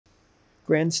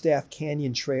Grandstaff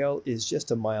Canyon Trail is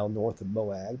just a mile north of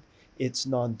Moab. It's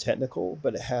non-technical,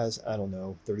 but it has, I don't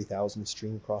know, 30,000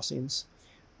 stream crossings.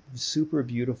 Super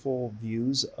beautiful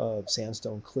views of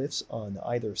sandstone cliffs on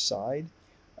either side.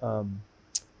 Um,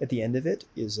 at the end of it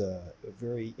is a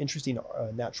very interesting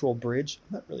natural bridge.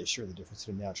 I'm not really sure the difference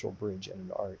between a natural bridge and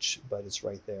an arch, but it's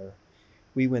right there.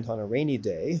 We went on a rainy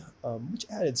day, which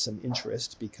added some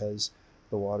interest because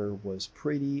the water was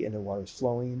pretty and the water was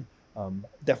flowing.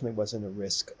 Definitely wasn't a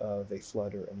risk of a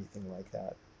flood or anything like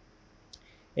that.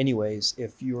 Anyways,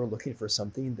 if you're looking for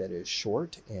something that is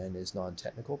short and is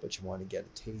non-technical, but you want to get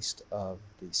a taste of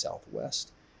the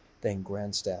Southwest, then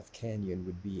Grandstaff Canyon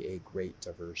would be a great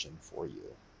diversion for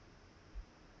you.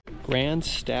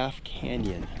 Grandstaff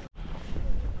Canyon.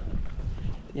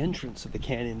 The entrance of the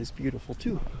canyon is beautiful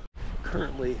too.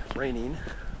 Currently raining.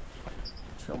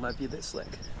 The trail might be a bit slick.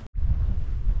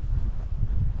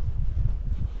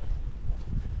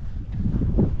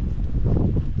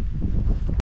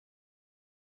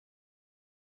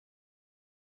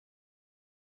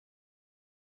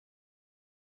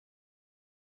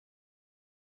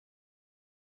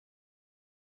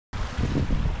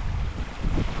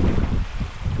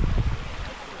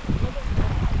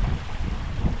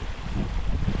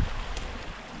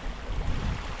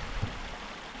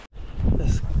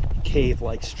 This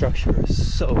cave-like structure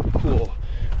is so cool.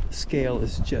 The scale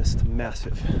is just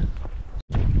massive.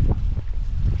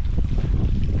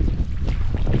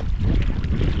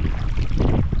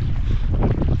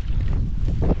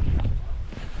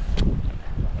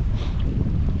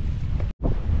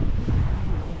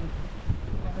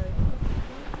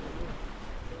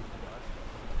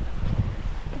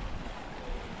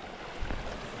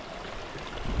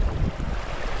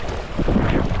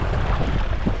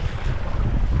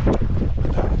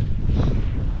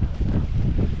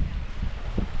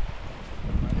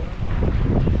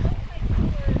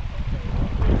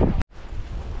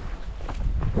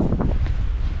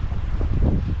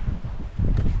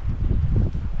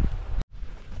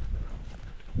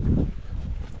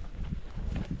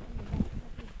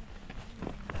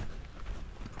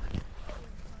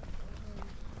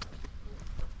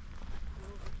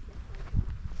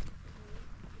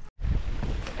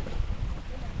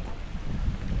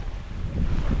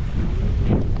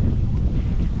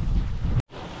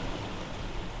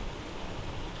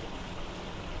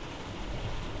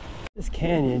 This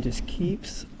canyon just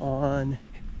keeps on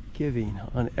giving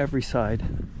on every side.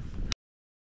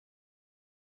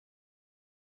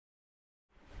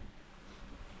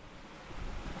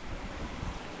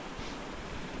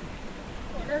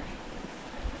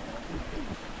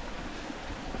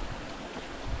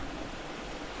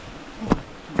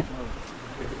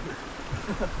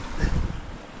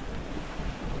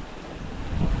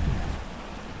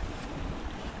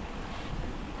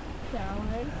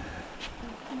 Down.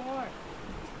 More.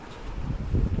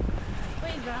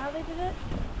 Wait, is that how they did it?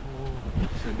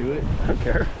 Should I do it? I don't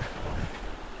care.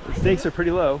 The stakes are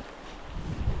pretty low.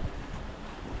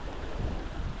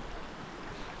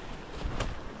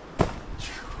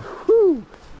 Whew.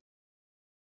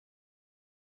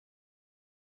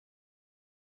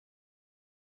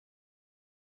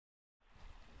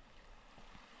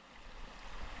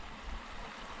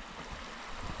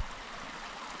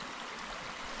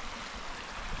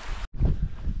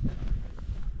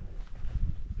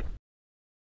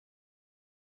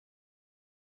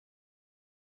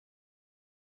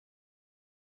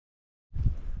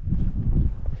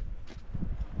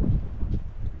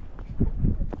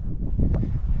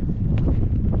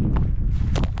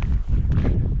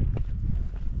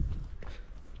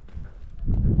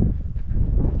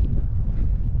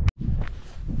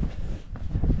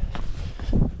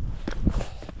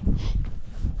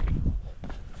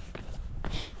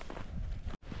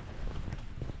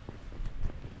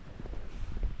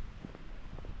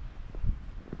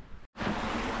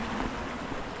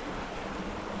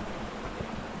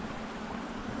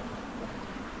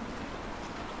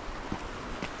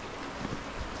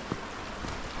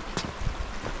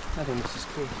 I think this is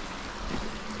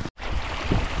cool.